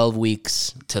believe 12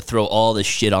 weeks. To throw all this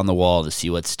shit on the wall to see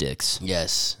what sticks.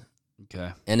 Yes.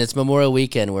 Okay. And it's Memorial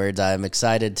Weekend, Words. I'm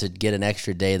excited to get an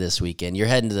extra day this weekend. You're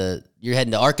heading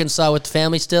to Arkansas with the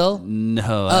family still?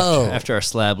 No. After our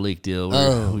slab leak deal,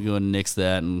 we're going to nix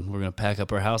that, and we're going to pack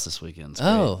up our house this weekend.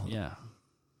 Yeah.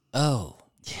 Oh.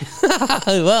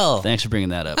 Well, thanks for bringing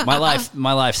that up. My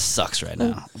life sucks right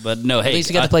now. But no, hey, at least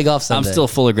you got to play golf Sunday. I'm still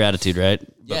full of gratitude, right?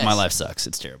 But Yes. my life sucks.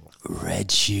 It's terrible.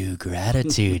 Red Shoe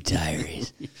Gratitude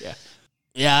Diaries. Yeah.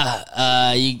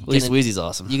 Yeah. You At least gonna, Wheezy's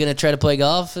awesome. you gonna try to play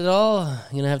golf at all?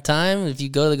 You gonna have time? If you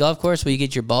go to the golf course, will you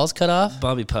get your balls cut off?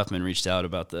 Bobby Puffman reached out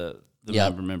about the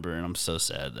Yep. member, and I'm so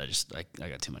sad. I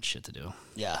got too much shit to do.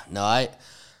 Yeah. No,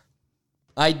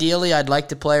 ideally I'd like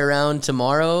to play around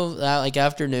tomorrow, like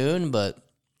afternoon, but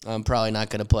I'm probably not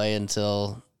gonna play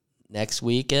until next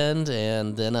weekend,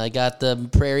 and then I got the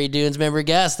Prairie Dunes member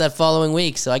guest that following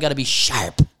week, so I got to be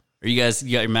sharp. You got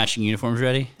your matching uniforms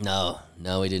ready? No,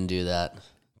 we didn't do that. It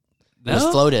No? was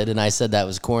floated, and I said that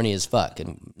was corny as fuck,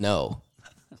 and no.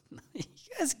 You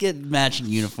guys get matching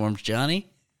uniforms, Johnny.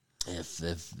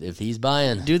 If he's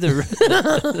buying, Do the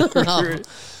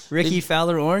Ricky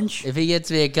Fowler orange? if he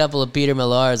gets me a couple of Peter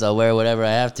Millars, I'll wear whatever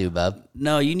I have to, bub.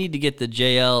 No, you need to get the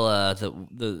JL,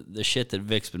 the shit that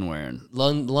Vic's been wearing.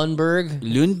 Lundberg,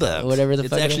 Lundberg. Whatever the it's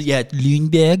fuck it actually, is. yeah,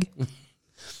 Lundberg.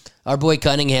 our boy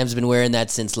Cunningham's been wearing that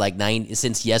since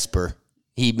since Jesper.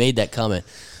 He made that comment.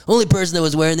 Only person that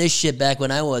was wearing this shit back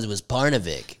when I was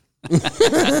Parnevik.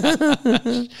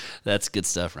 That's good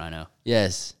stuff, Rhino.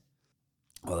 Yes.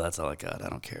 Well, that's all I got. I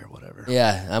don't care. Whatever.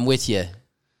 Yeah, I'm with you.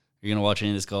 You're gonna watch any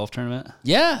of this golf tournament?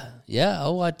 Yeah,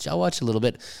 I'll watch a little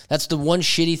bit. That's the one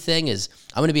shitty thing is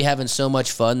I'm gonna be having so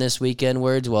much fun this weekend,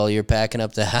 Words, while you're packing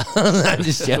up the house. I'm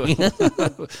just joking.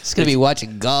 Just gonna be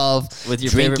watching golf With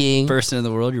your drinking. favorite person in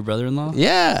the world, your brother-in-law?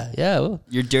 Yeah. Well,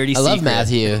 Your dirty I secret. love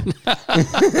Matthew.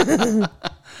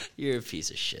 You're a piece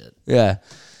of shit. Yeah.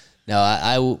 No,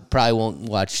 I probably won't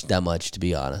watch that much, to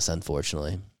be honest.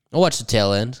 Unfortunately, I'll watch the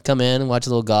tail end. Come in and watch a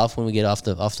little golf when we get off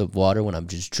the water. When I'm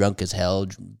just drunk as hell,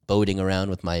 boating around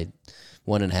with my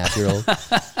 1.5-year-old.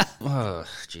 Oh,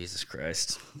 Jesus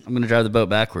Christ. I'm going to drive the boat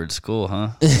backwards. Cool, huh?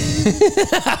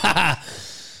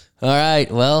 All right.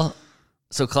 Well,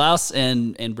 So Klaus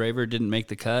and Braver didn't make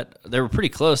the cut. They were pretty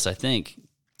close, I think.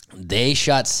 they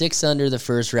shot 6 under the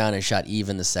first round and shot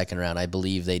even the second round. I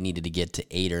believe they needed to get to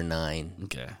 8 or 9.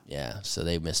 Okay. Yeah, so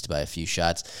they missed by a few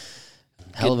shots.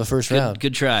 Hell of a first round.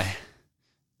 Good try.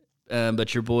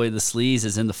 But your boy, the Sleaze,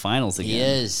 is in the finals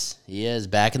again. He is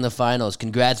back in the finals.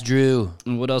 Congrats, Drew.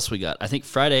 And what else we got? I think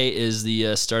Friday is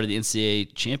the start of the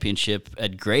NCAA Championship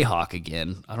at Greyhawk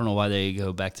again. I don't know why they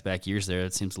go back-to-back years there.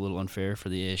 It seems a little unfair for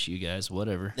the ASU guys.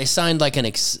 Whatever. They signed like an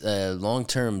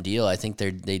long-term deal. I think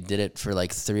they did it for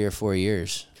like 3 or 4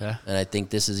 years. Okay. And I think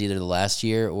this is either the last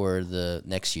year or the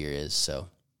next year is. So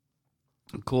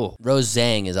Cool. Rose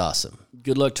Zhang is awesome.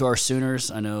 Good luck to our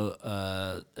Sooners. I know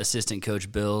assistant coach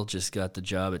Bill just got the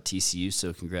job at TCU,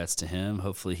 so congrats to him.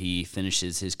 Hopefully he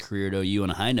finishes his career at OU on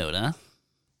a high note, huh?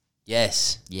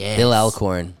 Yes. Yes. Bill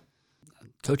Alcorn.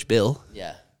 Coach Bill.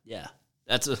 Yeah. Yeah.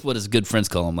 That's what his good friends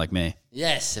call him, like me.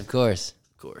 Yes, of course.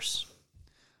 Of course.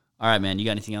 All right, man. You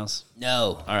got anything else?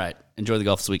 No. All right. Enjoy the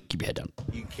golf this week. Keep your head down.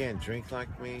 You can't drink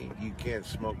like me. You can't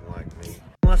smoke like me.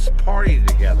 Let's party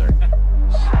together.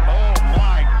 Oh,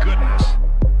 my goodness.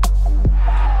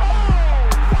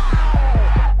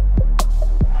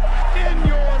 In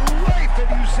your life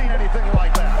have you seen anything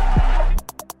like that?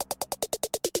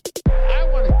 I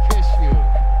want to kiss you.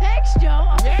 Thanks, Joe.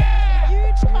 Yeah.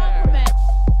 Huge compliment.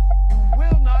 You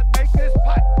will not make this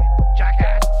putt,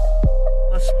 jackass.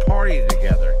 Let's party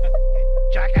together.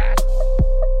 Jackass.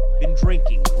 Been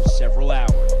drinking for several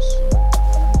hours.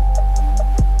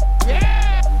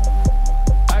 Yeah.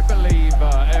 I believe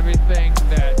everything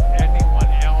that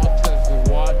anyone else has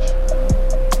watched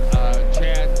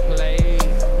Chad play.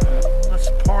 Let's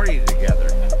party together.